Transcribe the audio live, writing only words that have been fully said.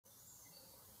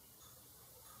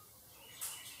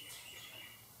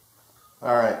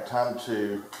Alright, time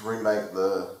to remake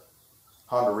the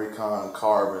Honda Recon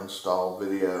Carb install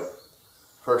video.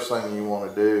 First thing you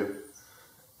want to do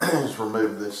is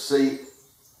remove this seat,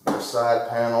 the side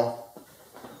panel,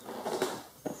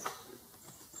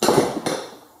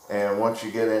 and once you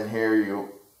get in here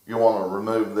you want to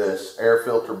remove this air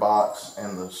filter box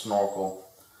and the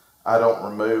snorkel. I don't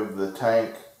remove the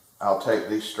tank. I'll take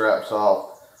these straps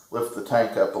off, lift the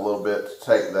tank up a little bit to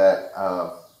take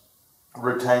that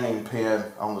retaining pin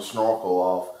on the snorkel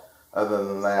off. Other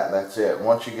than that, that's it.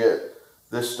 Once you get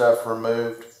this stuff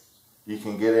removed, you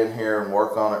can get in here and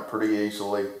work on it pretty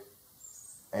easily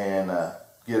and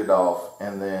get it off,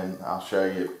 and then I'll show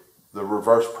you the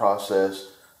reverse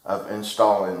process of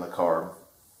installing the carb.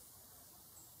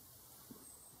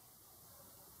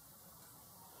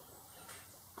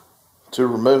 To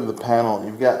remove the panel,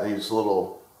 you've got these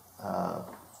little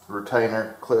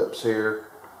retainer clips here.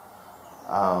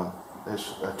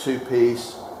 There's a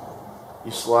two-piece.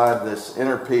 You slide this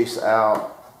inner piece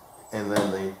out and then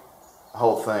the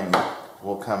whole thing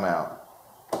will come out.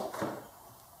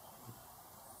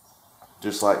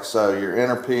 Just like so. Your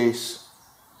inner piece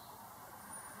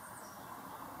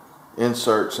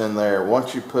inserts in there.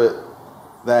 Once you put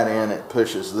that in, it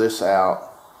pushes this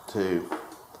out to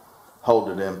hold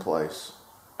it in place.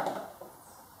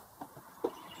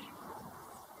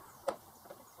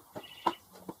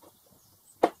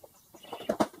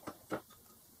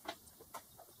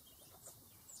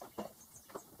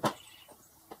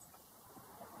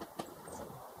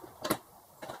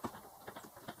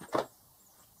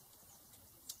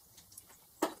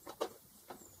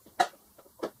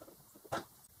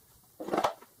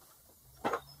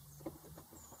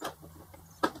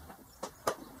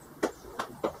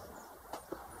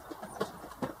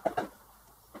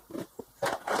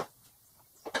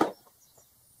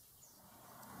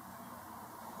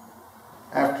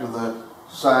 After the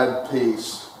side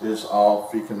piece is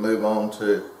off, you can move on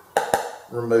to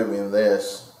removing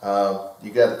this.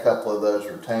 You got a couple of those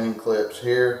retaining clips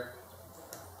here.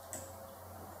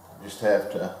 You just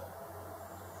have to,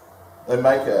 they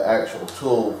make an actual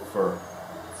tool for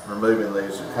removing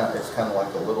these. It's kind of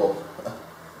like a little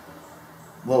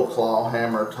claw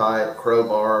hammer type,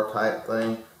 crowbar type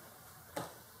thing.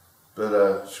 But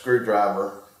a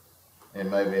screwdriver and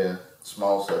maybe a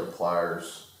small set of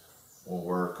pliers will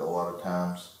work a lot of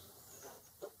times.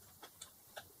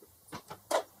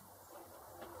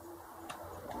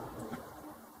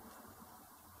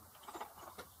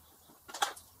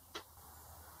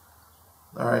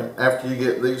 Alright, after you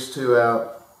get these two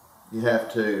out, you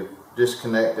have to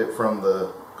disconnect it from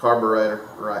the carburetor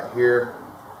right here.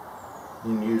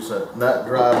 You can use a nut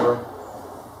driver,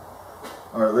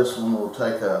 or this one will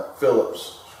take a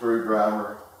Phillips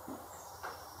screwdriver.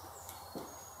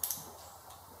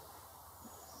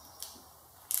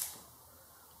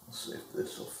 Let's see if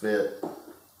this will fit.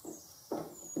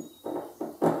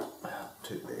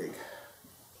 Too big.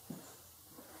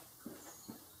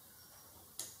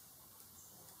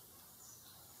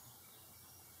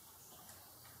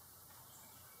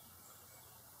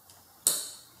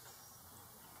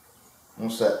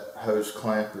 Once that hose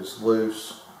clamp is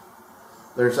loose,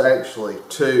 there's actually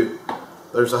two.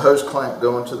 There's a hose clamp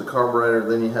going to the carburetor,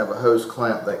 then you have a hose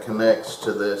clamp that connects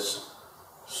to this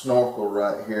snorkel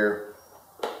right here.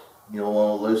 You'll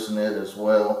want to loosen it as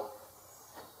well.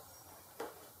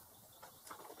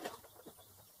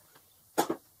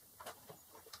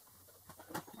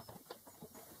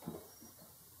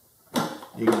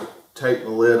 You can take the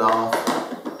lid off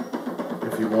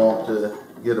if you want to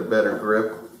get a better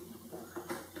grip.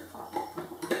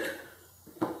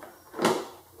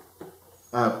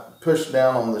 Push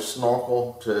down on the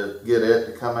snorkel to get it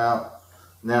to come out.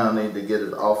 Now I need to get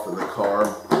it off of the carb.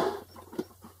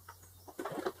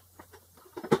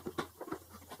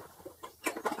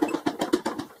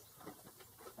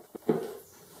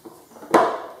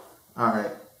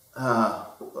 Alright,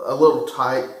 a little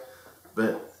tight,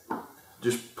 but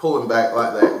just pulling back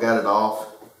like that, got it off.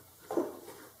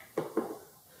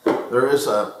 There is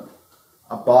a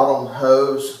bottom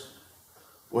hose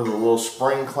with a little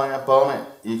spring clamp on it.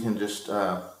 You can just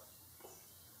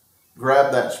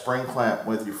grab that spring clamp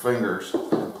with your fingers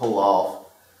and pull off,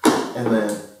 and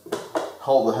then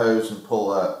hold the hose and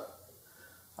pull up.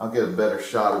 I'll get a better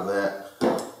shot of that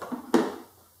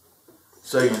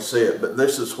so you can see it, but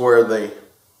this is where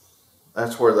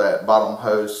that's where that bottom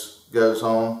hose goes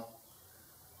on.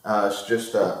 It's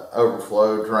just a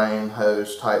overflow drain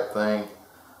hose type thing.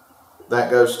 That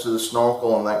goes to the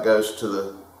snorkel and that goes to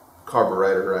the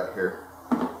carburetor right here.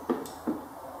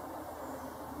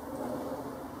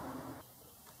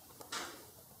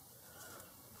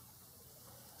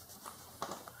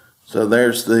 So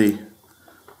there's the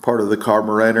part of the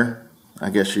carburetor. I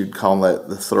guess you'd call that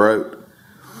the throat.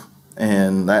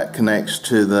 And that connects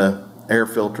to the air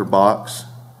filter box.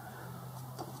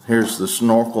 Here's the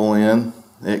snorkel end.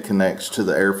 It connects to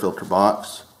the air filter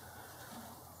box.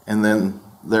 And then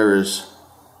there's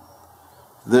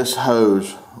this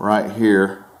hose right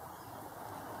here.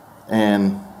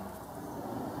 And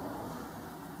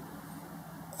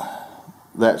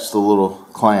that's the little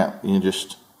clamp. You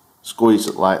just squeeze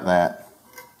it like that.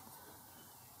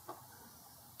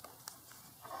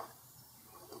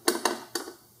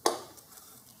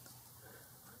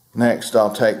 Next,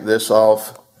 I'll take this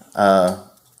off.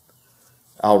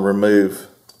 I'll remove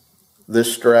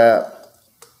this strap.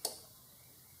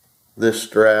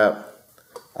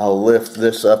 I'll lift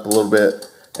this up a little bit,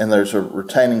 and there's a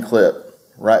retaining clip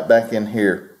right back in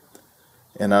here.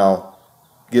 And I'll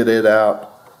get it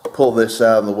out, pull this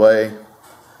out of the way,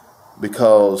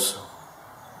 because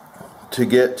to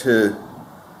get to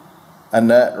a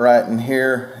nut right in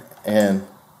here and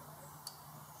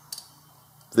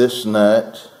this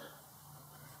nut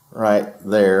right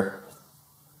there,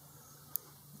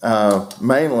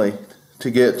 mainly to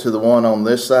get to the one on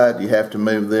this side, you have to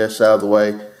move this out of the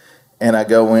way, and I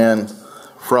go in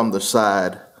from the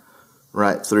side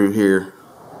right through here.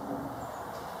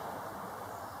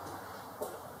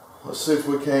 Let's see if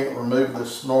we can't remove the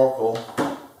snorkel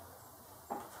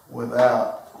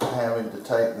without having to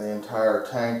take the entire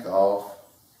tank off.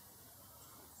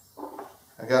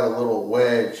 I got a little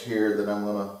wedge here that I'm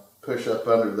going to push up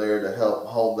under there to help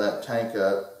hold that tank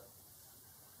up.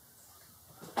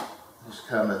 Just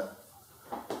kind of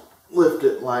lift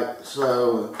it like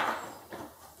so.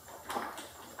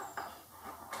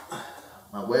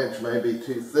 My wedge may be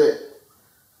too thick.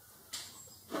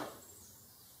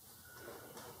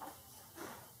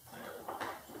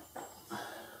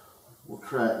 We'll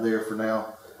try it there for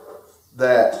now.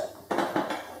 That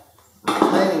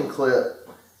retaining clip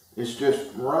is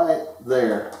just right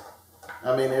there.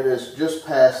 I mean, it is just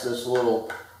past this little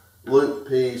loop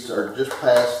piece, or just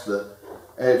past the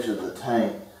edge of the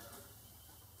tank.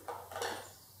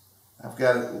 I've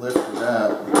got it lifted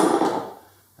up.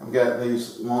 I've got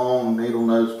these long needle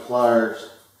nose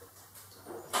pliers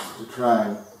to try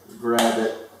and grab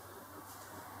it.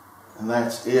 And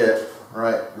that's it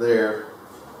right there.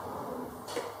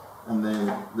 And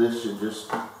then this should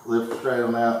just lift straight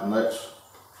on out, and that's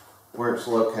where it's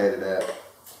located at.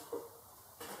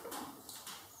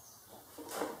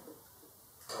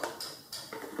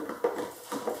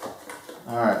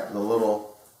 Alright, the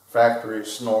little factory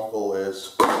snorkel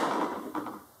is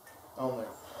on there.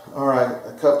 Alright,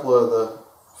 a couple of the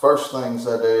first things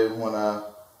I do when I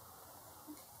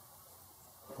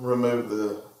remove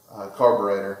the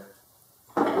carburetor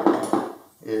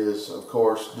is, of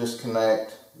course,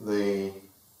 disconnect the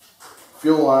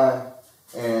fuel line,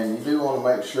 and you do want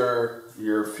to make sure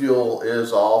your fuel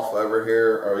is off over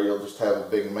here, or you'll just have a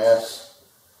big mess.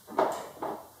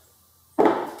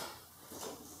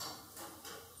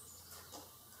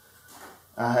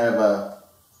 I have a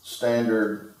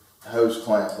standard hose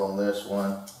clamp on this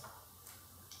one,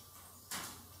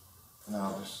 and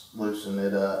I'll just loosen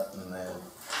it up and then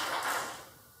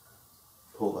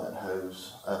pull that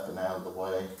hose up and out of the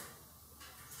way.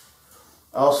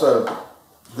 Also,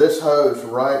 this hose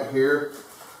right here,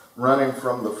 running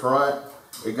from the front,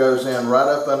 it goes in right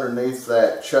up underneath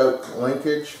that choke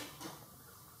linkage.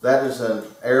 That is an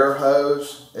air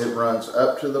hose. It runs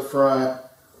up to the front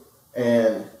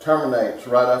and terminates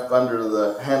right up under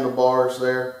the handlebars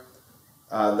there.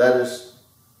 That is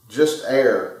just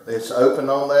air. It's open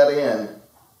on that end,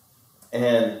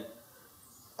 and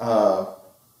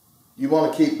you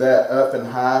want to keep that up and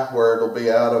high where it'll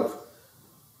be out of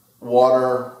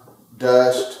water,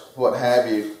 dust, what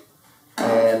have you.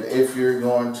 And if you're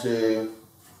going to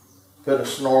put a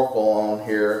snorkel on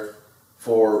here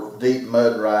for deep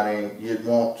mud riding, you'd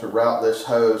want to route this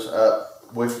hose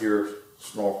up with your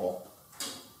snorkel.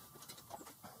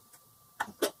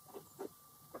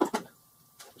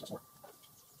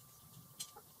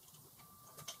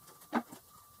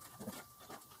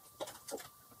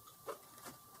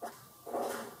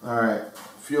 Alright,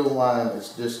 fuel line is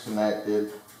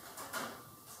disconnected.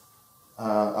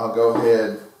 I'll go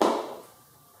ahead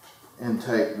and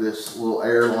take this little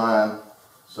air line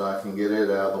so I can get it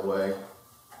out of the way.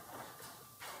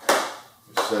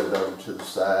 Just set it over to the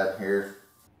side here.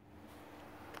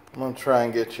 I'm going to try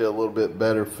and get you a little bit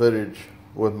better footage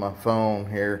with my phone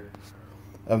here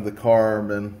of the carb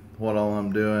and what all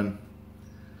I'm doing.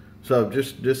 So I've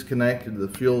just disconnected the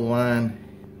fuel line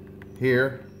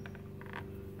here.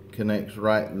 Connects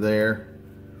right there.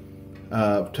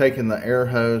 I've taken the air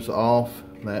hose off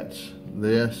that's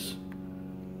this.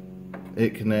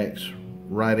 It connects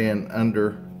right in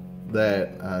under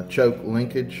that choke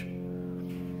linkage.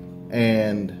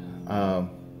 And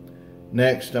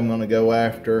next I'm going to go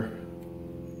after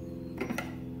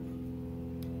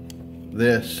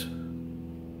this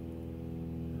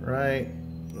right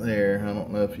there. I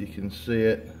don't know if you can see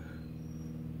it.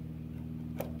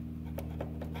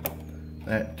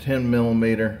 That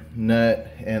 10mm nut,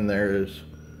 and there's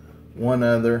one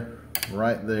other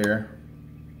right there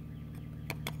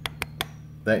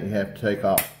that you have to take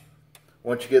off.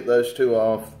 Once you get those two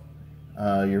off,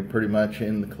 you're pretty much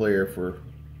in the clear for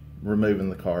removing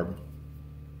the carb.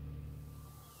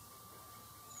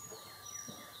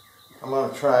 I'm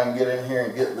going to try and get in here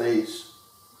and get these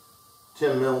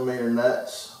 10mm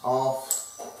nuts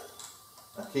off.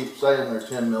 I keep saying they're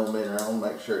 10mm. I want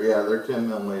to make sure. Yeah, they're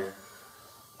 10mm.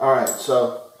 Alright,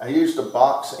 so I used a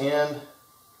box end,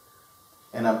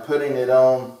 and I'm putting it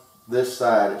on this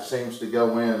side. It seems to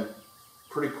go in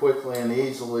pretty quickly and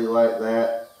easily like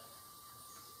that.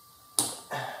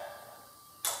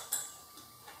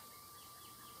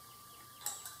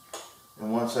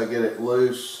 And once I get it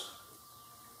loose,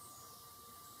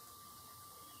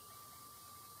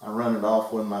 I run it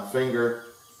off with my finger,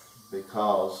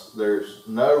 because there's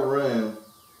no room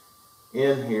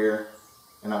in here,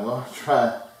 and I'm going to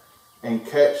try and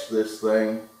catch this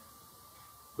thing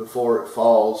before it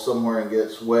falls somewhere and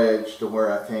gets wedged to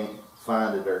where I can't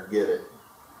find it or get it.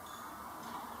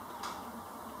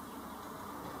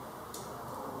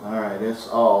 Alright, it's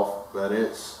off, but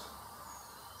it's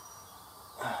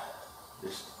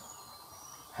just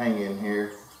hang in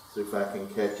here, see if I can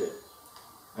catch it.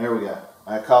 There we go.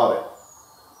 I caught it.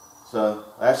 So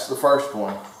that's the first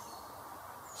one.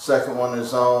 Second one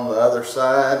is on the other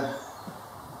side.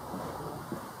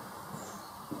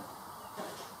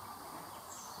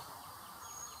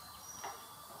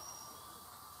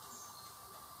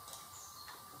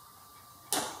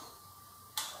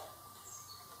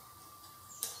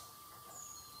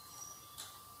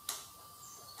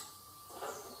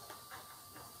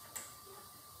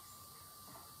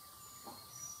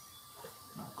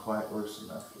 Not quite loose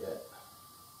enough yet.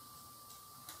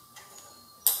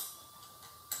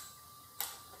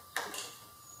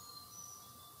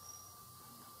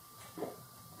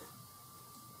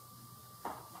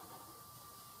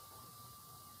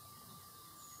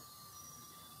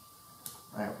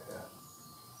 There we go.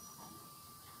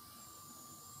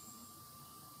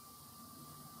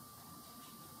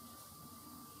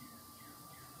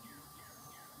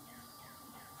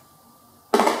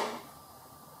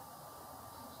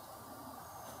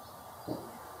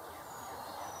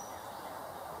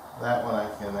 That one I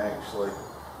can actually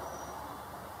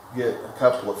get a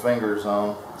couple of fingers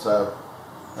on, so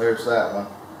there's that one.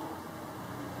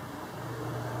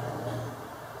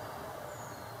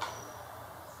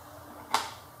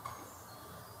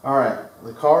 Alright,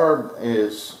 the carb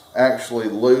is actually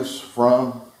loose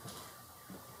from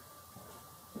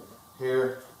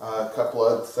here. A couple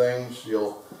other things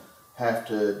you'll have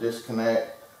to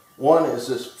disconnect. One is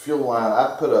this fuel line.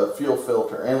 I put a fuel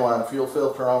filter, inline fuel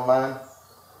filter on mine,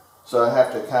 so I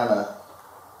have to kind of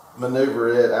maneuver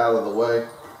it out of the way.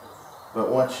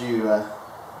 But once you do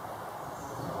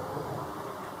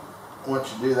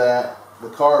that, the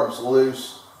carb's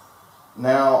loose.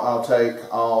 Now I'll take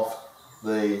off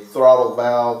the throttle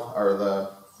valve, or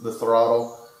the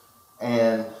throttle,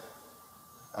 and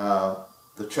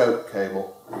the choke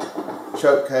cable.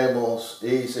 Choke cable's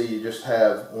easy. You just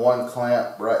have one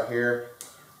clamp right here.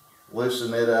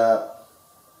 Loosen it up.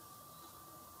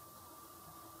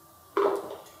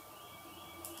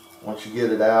 Once you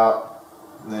get it out,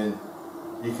 then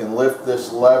you can lift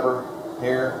this lever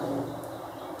here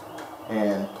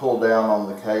and pull down on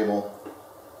the cable.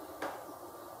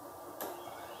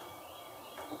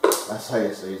 I say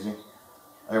it's easy.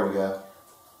 There we go.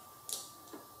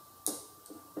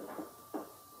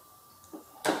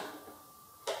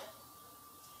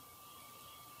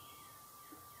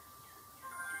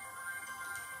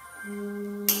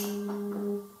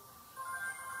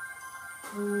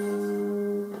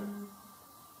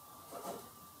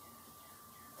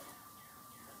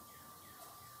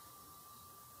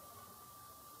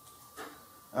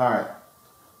 Alright,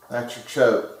 that's your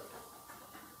choke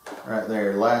right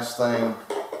there. Last thing,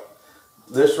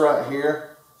 this right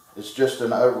here is just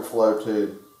an overflow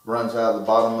tube. Runs out of the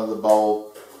bottom of the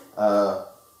bowl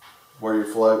where your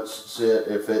floats sit.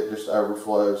 If it just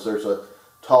overflows, there's a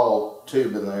tall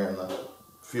tube in there and the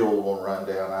fuel will run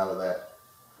down out of that.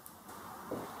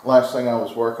 Last thing I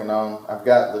was working on, I've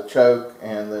got the choke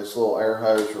and this little air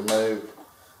hose removed.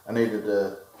 I needed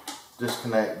to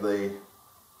disconnect the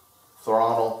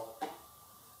throttle.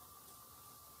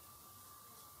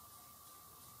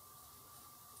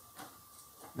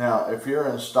 Now, if you're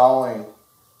installing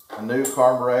a new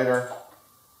carburetor,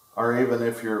 or even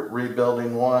if you're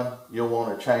rebuilding one, you'll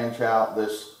want to change out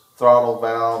this throttle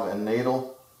valve and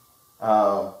needle.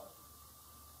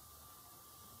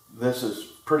 This is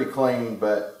pretty clean,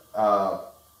 but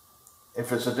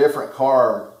if it's a different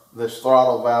carb, this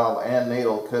throttle valve and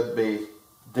needle could be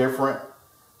different,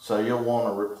 so you'll want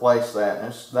to replace that,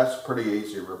 and that's pretty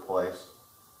easy to replace.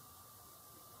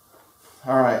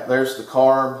 Alright, there's the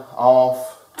carb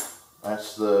off.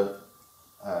 That's the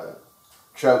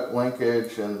choke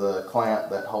linkage and the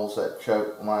clamp that holds that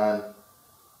choke line.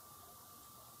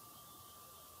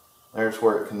 There's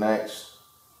where it connects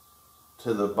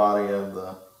to the body of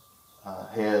the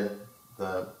head,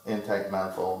 the intake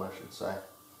manifold, I should say.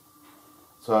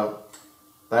 So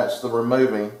that's the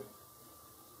removing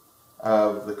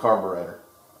of the carburetor.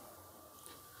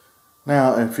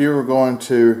 Now, if you were going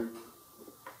to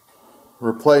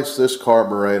replace this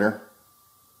carburetor,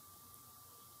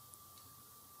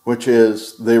 which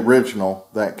is the original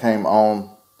that came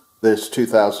on this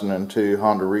 2002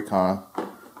 Honda Recon,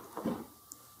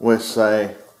 with,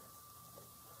 say,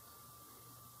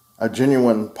 a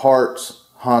genuine parts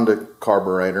Honda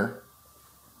carburetor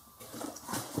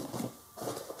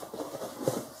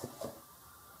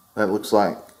that looks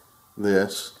like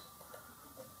this,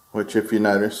 which, if you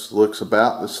notice, looks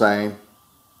about the same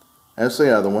as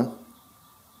the other one.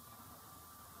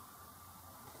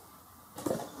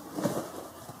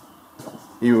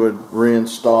 You would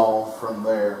reinstall from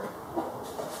there.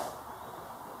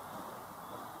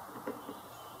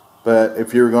 But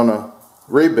if you're going to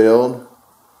rebuild,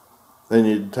 then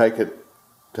you'd take it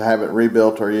to have it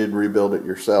rebuilt, or you'd rebuild it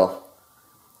yourself.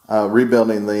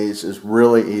 Rebuilding these is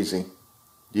really easy.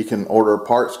 You can order a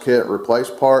parts kit, replace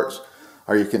parts,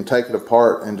 or you can take it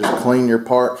apart and just clean your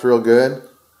parts real good.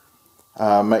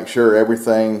 Make sure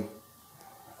everything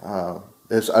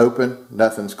is open,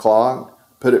 nothing's clogged.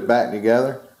 Put it back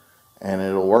together and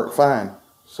it'll work fine.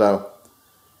 So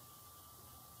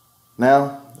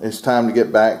now it's time to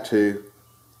get back to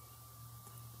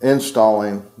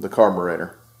installing the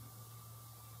carburetor.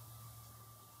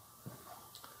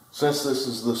 Since this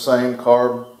is the same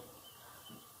carb,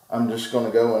 I'm just going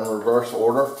to go in reverse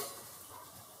order.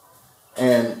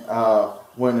 And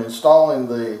when installing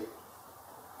the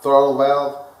throttle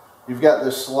valve, you've got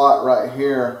this slot right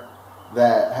here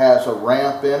that has a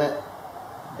ramp in it,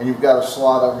 and you've got a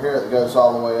slot over here that goes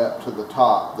all the way up to the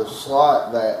top. The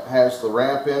slot that has the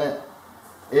ramp in it,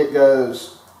 it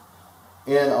goes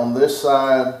in on this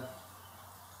side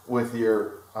with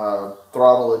your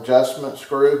throttle adjustment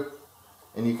screw,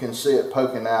 and you can see it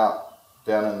poking out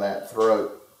down in that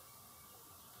throat.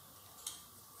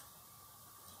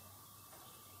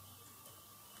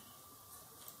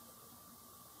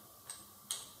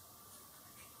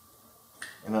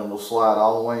 And it'll slide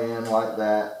all the way in like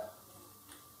that,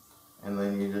 and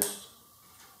then you just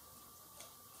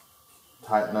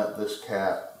tighten up this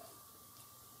cap.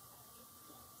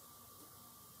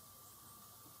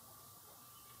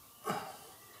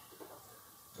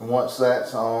 And once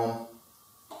that's on,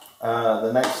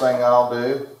 the next thing I'll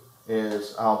do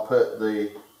is I'll put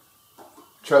the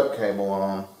choke cable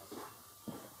on.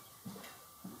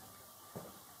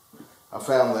 I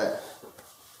found that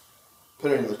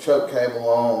putting the choke cable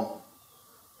on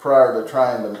prior to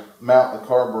trying to mount the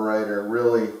carburetor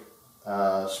really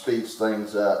speeds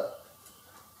things up.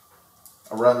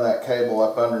 I run that cable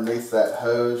up underneath that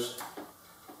hose,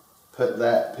 put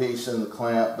that piece in the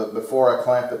clamp, but before I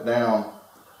clamp it down,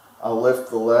 I'll lift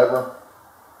the lever.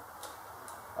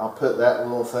 I'll put that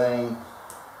little thing,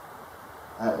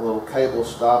 that little cable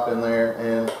stop in there,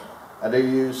 and I do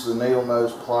use the needle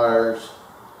nose pliers,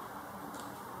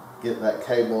 get that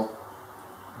cable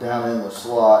down in the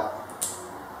slot,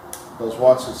 because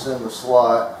once it's in the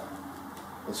slot,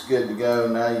 it's good to go.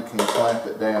 Now you can clamp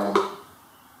it down.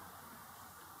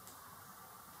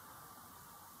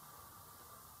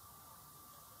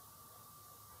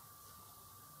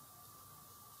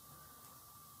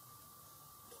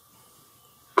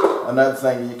 Another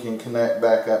thing you can connect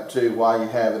back up to while you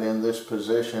have it in this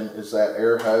position is that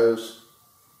air hose.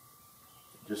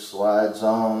 It just slides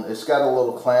on. It's got a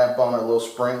little clamp on it, a little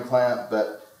spring clamp,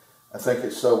 but I think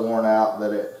it's so worn out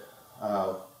that it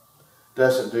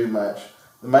doesn't do much.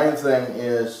 The main thing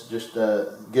is just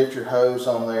get your hose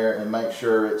on there and make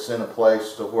sure it's in a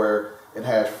place to where it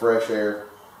has fresh air.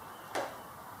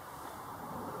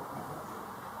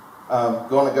 I'm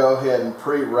going to go ahead and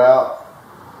pre-route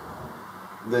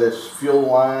this fuel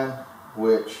line,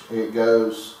 which it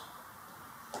goes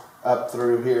up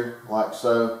through here like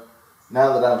so.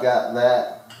 Now that I've got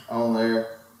that on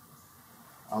there,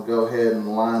 I'll go ahead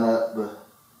and line up the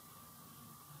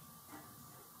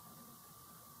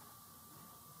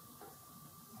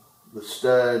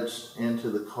studs into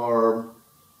the carb.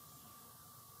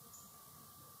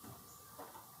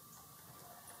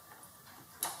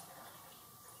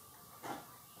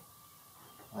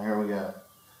 There we go.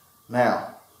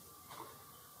 Now,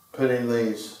 putting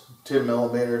these 10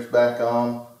 millimeters back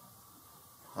on,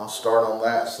 I'll start on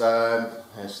that side.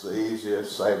 It's the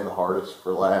easiest, saving the hardest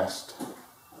for last.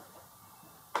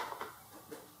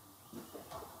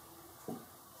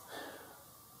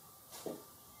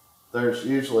 There's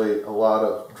usually a lot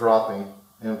of dropping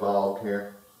involved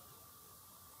here,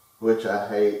 which I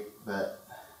hate. That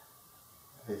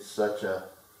it's such a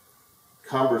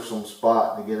cumbersome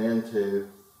spot to get into.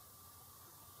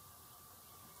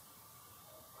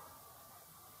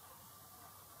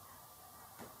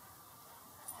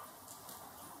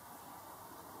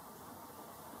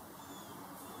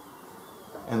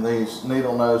 And these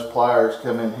needle nose pliers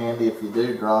come in handy if you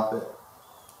do drop it.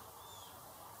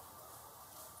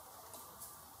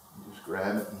 Just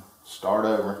grab it and start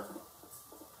over.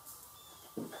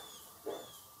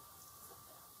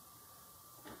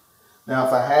 Now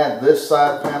if I had this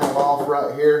side panel off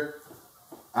right here,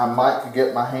 I might could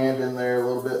get my hand in there a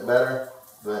little bit better,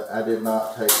 but I did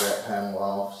not take that panel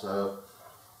off, so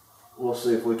we'll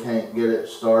see if we can't get it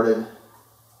started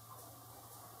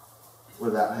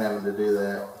without having to do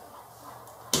that.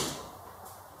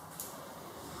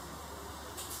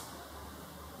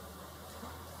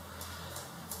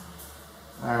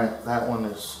 Alright, that one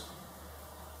is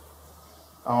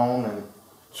on and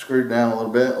screwed down a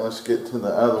little bit. Let's get to the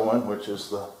other one, which is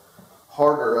the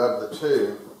harder of the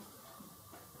two.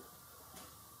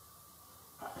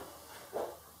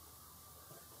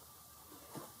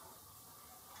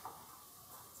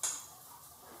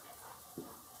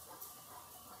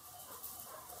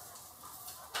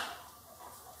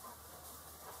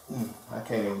 I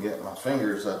can't even get my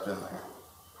fingers up in there.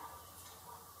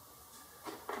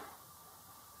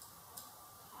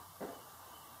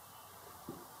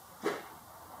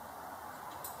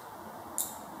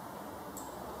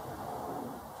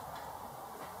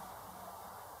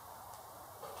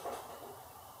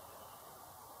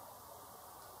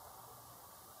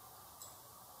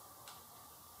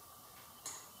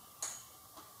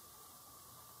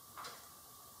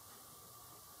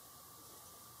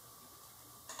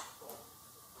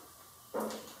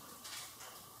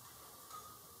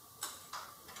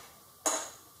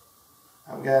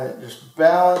 I've got it just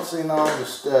balancing on the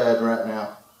stud right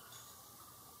now.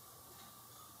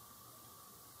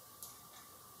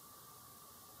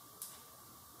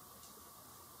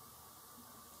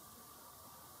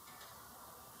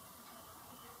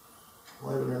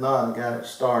 Believe it or not, I got it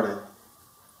started.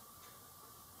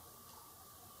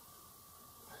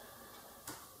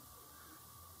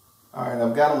 Alright,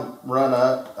 I've got them run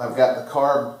up. I've got the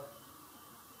carb.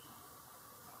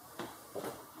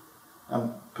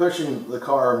 I'm pushing the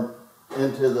carb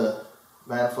into the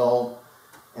manifold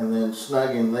and then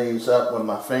snugging these up with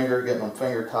my finger, getting them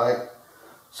finger tight.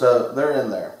 So they're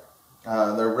in there.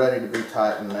 They're ready to be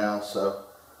tightened now. So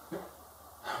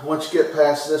once you get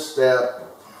past this step,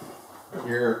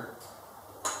 you're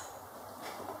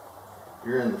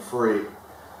in the free.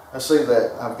 I see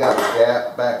that I've got a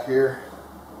gap back here.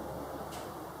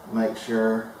 Make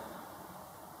sure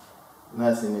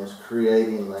nothing is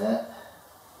creating that.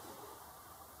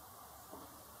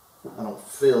 I don't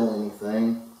feel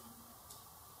anything.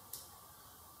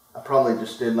 I probably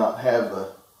just did not have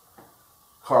the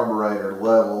carburetor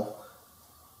level.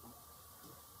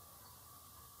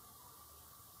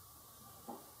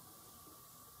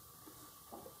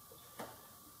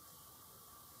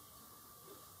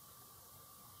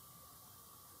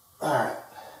 Alright.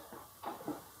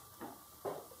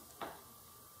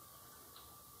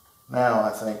 Now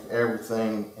I think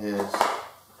everything is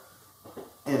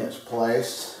in its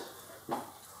place.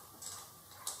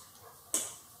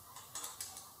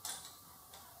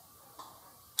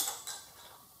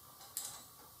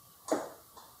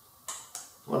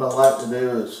 What I like to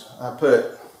do is I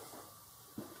put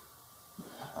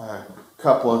a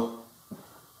couple of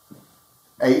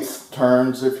 1/8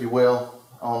 turns, if you will,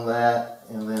 on that,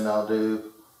 and then I'll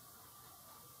do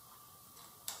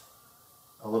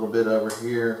a little bit over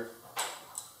here.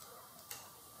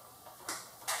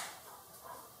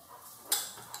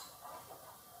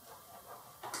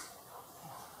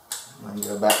 And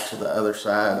go back to the other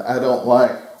side. I don't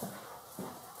like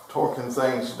torquing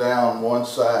things down one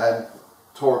side,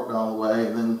 torqued all the way,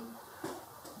 and then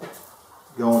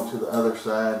going to the other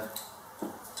side.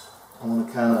 I want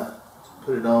to kind of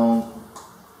put it on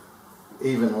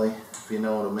evenly, if you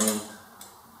know what I mean.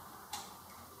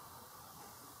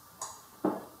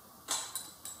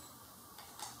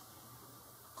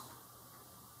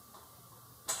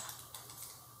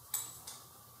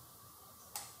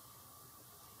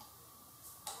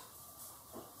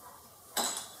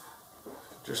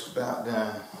 Just about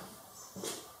done.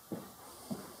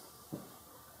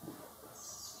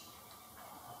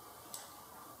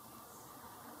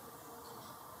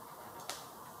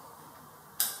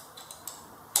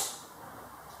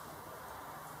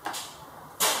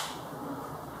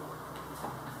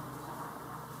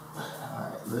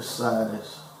 Alright, this side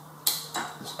is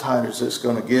as tight as it's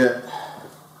going to get.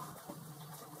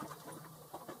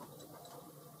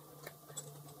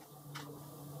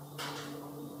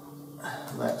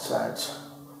 That side's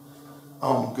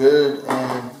on good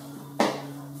and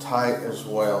tight as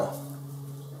well.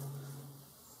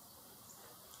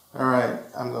 Alright,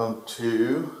 I'm going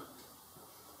to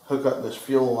hook up this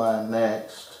fuel line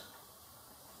next.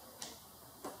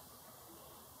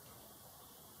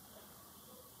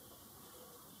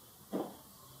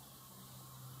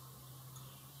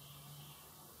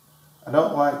 I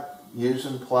don't like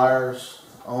using pliers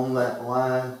on that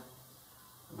line,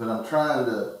 but I'm trying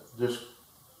to just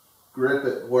grip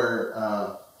it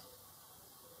where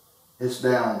it's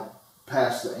down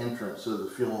past the entrance of the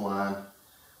fuel line.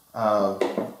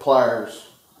 Pliers,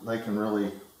 they can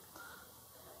really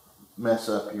mess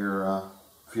up your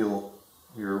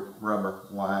your rubber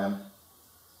line.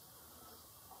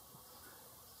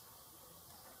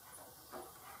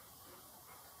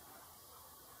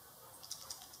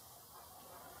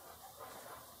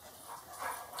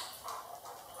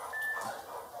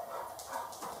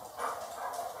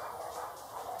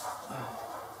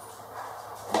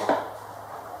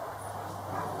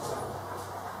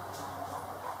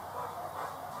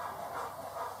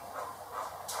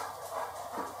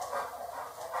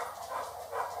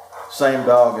 Same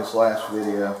dog as last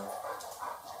video.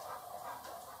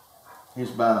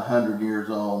 He's about 100 years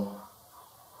old.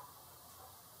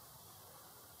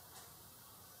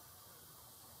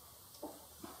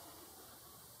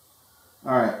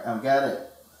 Alright, I've got it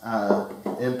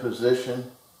in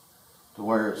position to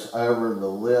where it's over the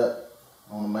lip.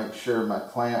 I want to make sure my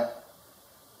clamp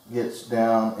gets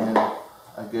down in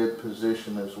a good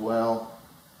position as well.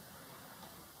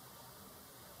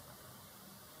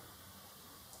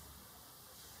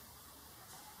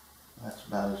 That's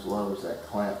about as low as that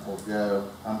clamp will go.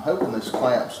 I'm hoping this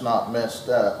clamp's not messed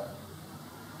up.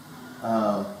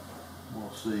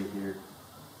 We'll see here.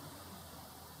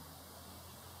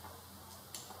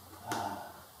 Alright,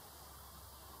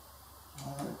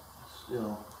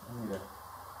 still,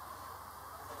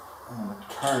 I'm going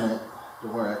to turn it to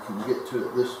where I can get to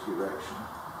it this direction.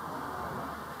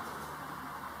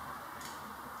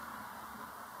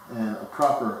 And a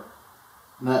proper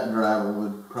nut driver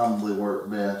would probably work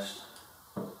best.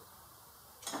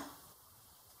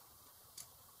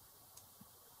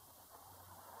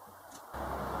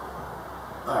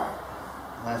 Alright,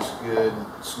 that's good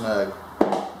and snug.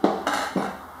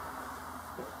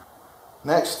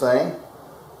 Next thing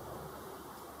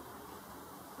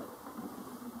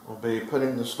will be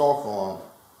putting the snorkel on.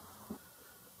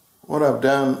 What I've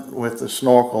done with the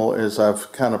snorkel is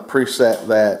I've kind of preset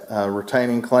that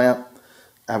retaining clamp.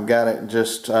 I've got it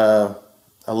just a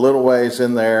little ways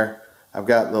in there. I've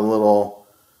got the little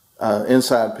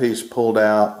inside piece pulled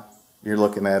out. You're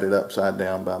looking at it upside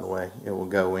down, by the way. It will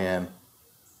go in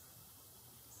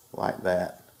like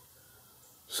that.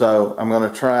 So I'm going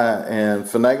to try and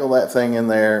finagle that thing in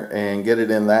there and get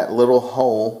it in that little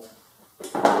hole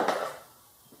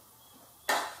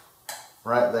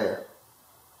right there.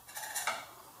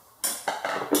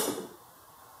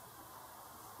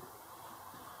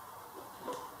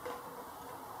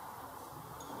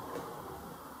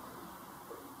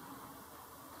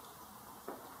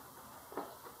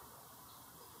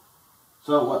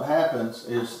 So what happens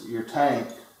is your tank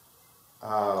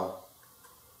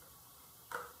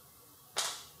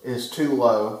is too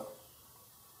low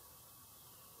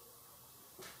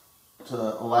to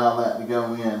allow that to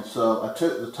go in. So I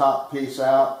took the top piece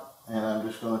out and I'm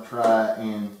just going to try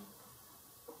and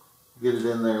get it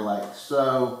in there like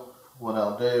so. What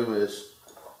I'll do is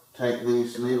take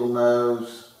these needle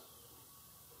nose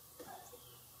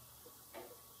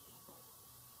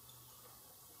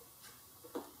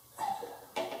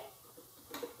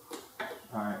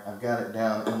Alright, I've got it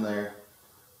down in there.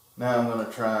 Now I'm going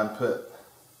to try and put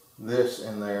this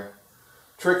in there.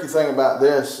 Tricky thing about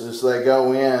this is they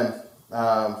go in,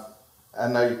 I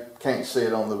know you can't see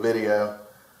it on the video,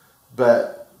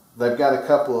 but they've got a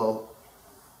couple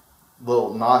of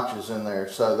little notches in there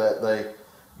so that they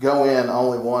go in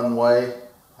only one way.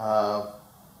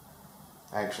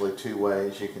 Actually two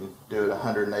ways. You can do it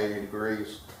 180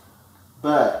 degrees.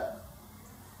 But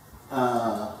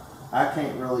I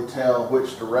can't really tell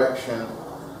which direction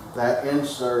that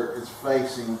insert is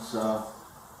facing, so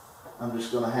I'm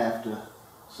just going to have to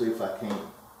see if I can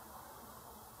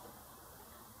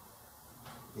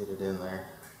get it in there.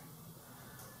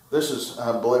 This is,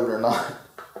 believe it or not,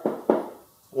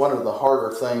 one of the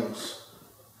harder things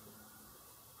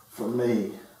for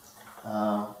me.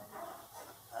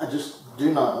 I just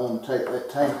do not want to take that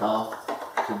tank off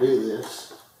to do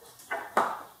this.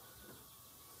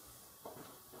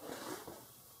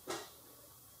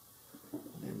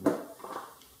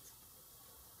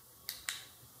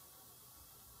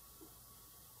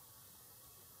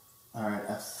 Alright,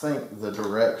 I think the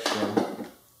direction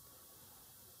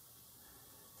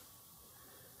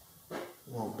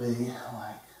will be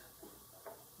like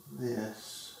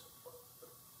this.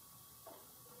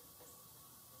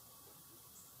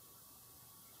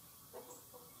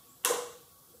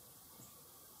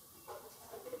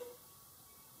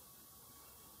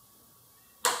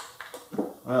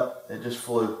 Well, it just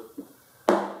flew.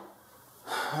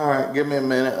 Alright, give me a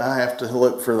minute. I have to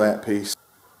look for that piece.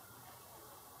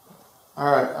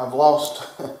 Alright, I've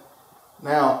lost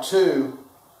now 2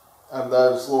 of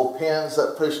those little pins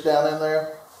that push down in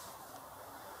there.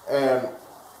 And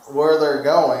where they're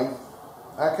going,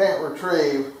 I can't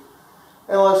retrieve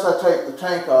unless I take the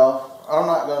tank off. I'm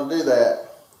not going to do that.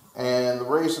 And the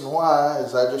reason why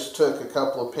is I just took a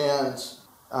couple of pins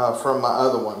from my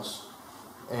other ones.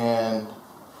 And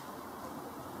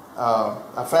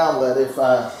I found that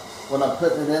when I'm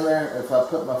putting it in there, if I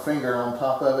put my finger on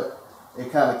top of it, it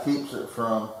kind of keeps it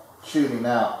from shooting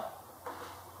out.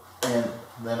 And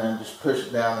then I just push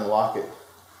it down and lock it.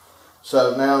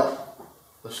 So now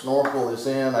the snorkel is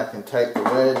in. I can take the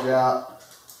wedge out,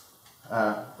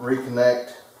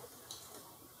 reconnect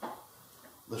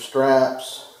the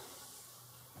straps,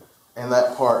 and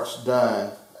that part's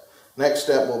done. Next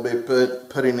step will be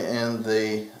putting in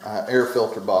the air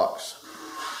filter box.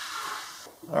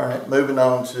 Alright, moving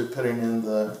on to putting in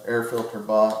the air filter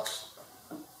box.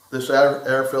 This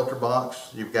air filter box,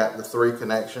 you've got the 3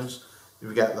 connections.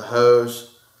 You've got the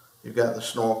hose, you've got the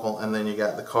snorkel, and then you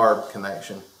got the carb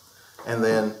connection. And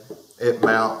then it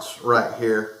mounts right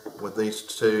here with these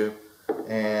 2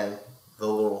 and the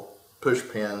little push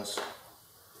pins.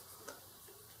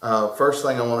 First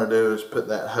thing I want to do is put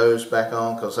that hose back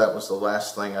on, because that was the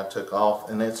last thing I took off,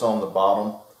 and it's on the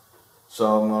bottom.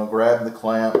 So I'm going to grab the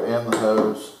clamp and the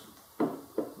hose,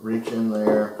 reach in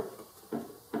there,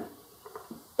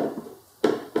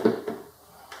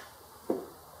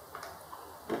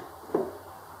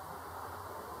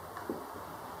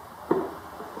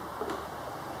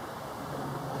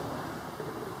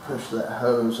 push that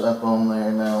hose up on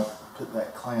there. Now put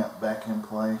that clamp back in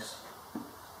place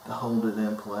to hold it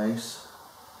in place.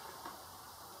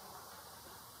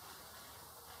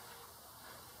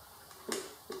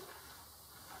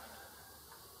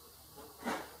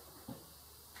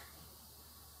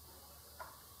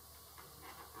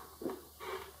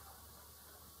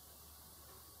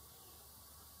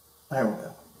 There we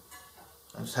go.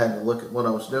 I just had to look at what I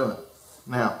was doing.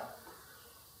 Now,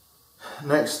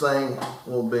 next thing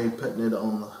will be putting it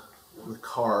on the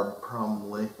carb,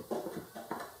 probably.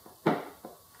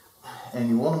 And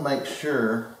you want to make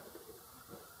sure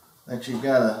that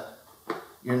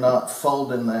you're not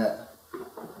folding that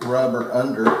rubber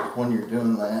under when you're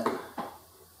doing that.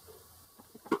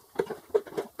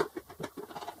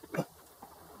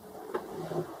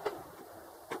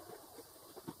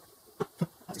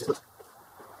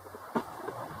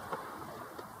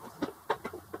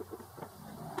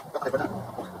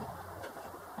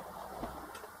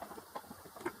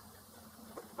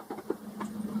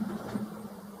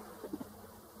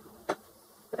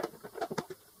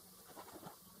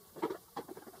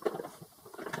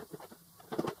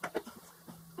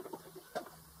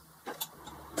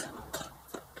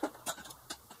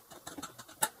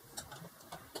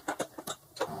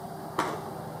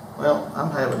 Well, I'm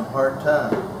having a hard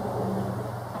time.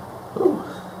 Ooh.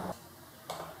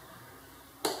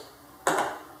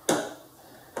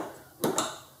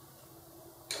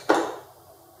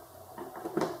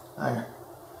 There.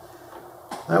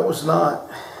 That was not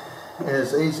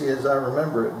as easy as I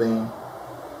remember it being.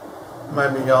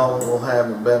 Maybe y'all will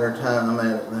have a better time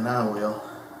at it than I will,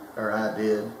 or I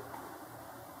did.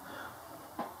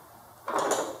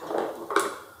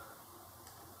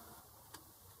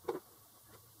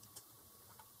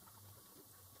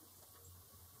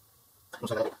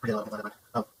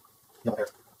 Oh,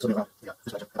 yeah,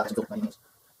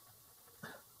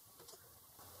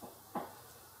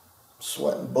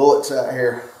 Sweating bullets out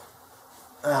here.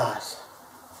 It's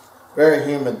very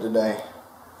humid today.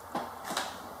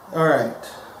 Alright,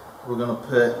 we're going to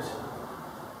put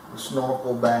the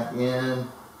snorkel back in.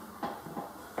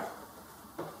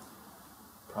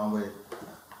 Probably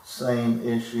same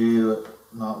issue of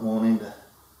not wanting to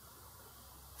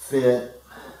fit.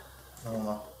 I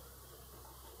want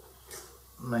to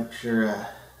make sure I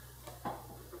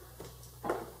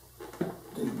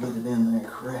do get it in there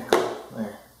correctly.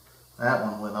 There. That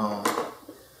one went on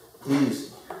easy.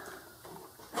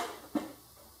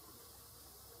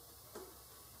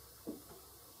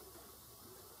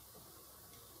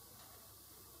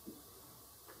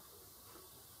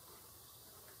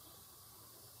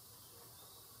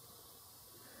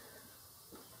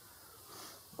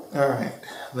 Alright,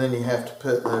 then you have to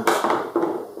put those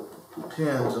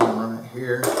pins on right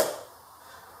here.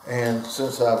 And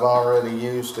since I've already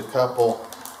used a couple,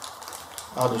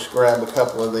 I'll just grab a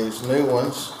couple of these new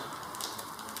ones.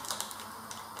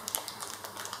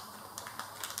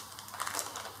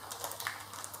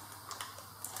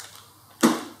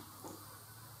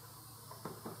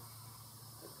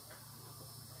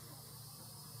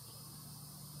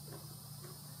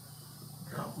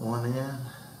 Drop one in.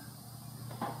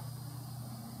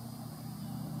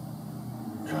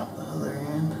 Drop the other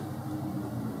end.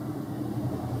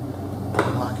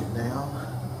 Lock it down.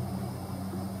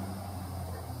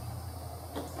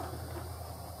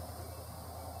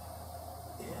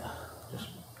 Yeah, just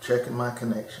checking my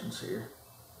connections here.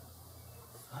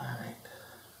 Alright.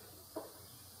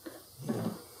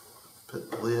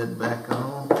 Put the lid back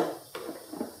on.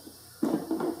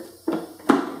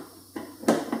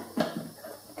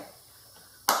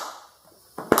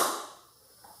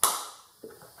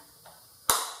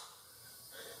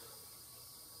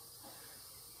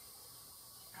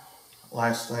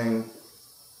 Last thing,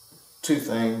 two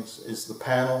things, is the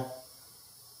panel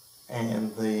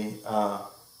and the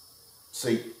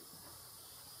seat.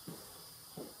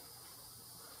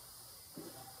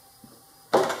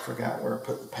 Forgot where I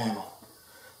put the panel.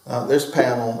 This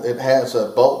panel, it has a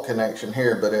bolt connection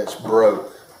here, but it's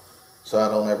broke, so I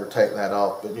don't ever take that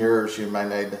off. But yours, you may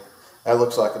need to. That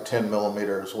looks like a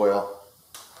 10mm as well.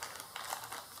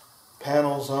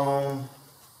 Panel's on.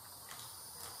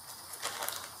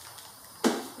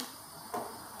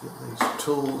 Get these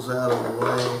tools out of the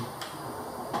way.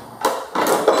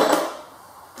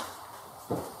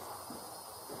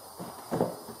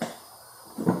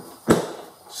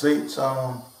 Seat's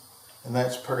on, and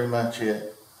that's pretty much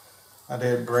it. I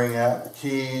did bring out the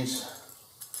keys.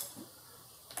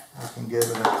 I can give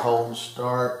it a cold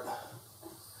start.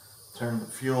 Turn the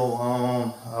fuel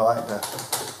on. I like to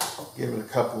give it a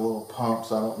couple little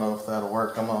pumps. I don't know if that'll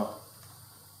work. I'm gonna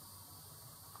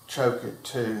choke it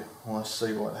too. Let's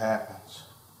see what happens.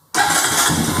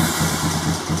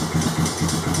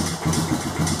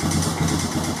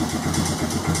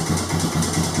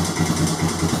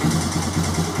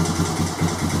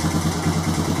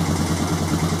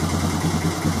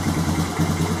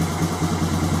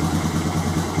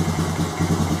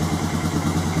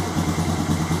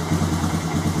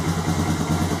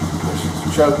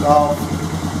 Choked off,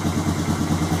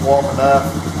 warm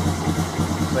enough,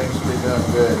 seems to be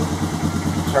doing good.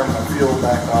 Turn my fuel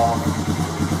back on.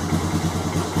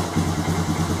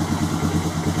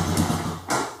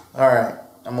 Alright,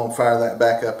 I'm going to fire that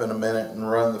back up in a minute and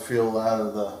run the fuel out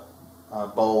of the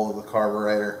bowl of the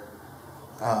carburetor.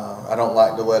 I don't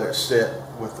like to let it sit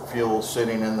with the fuel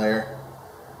sitting in there.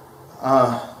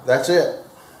 That's it.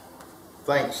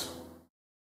 Thanks.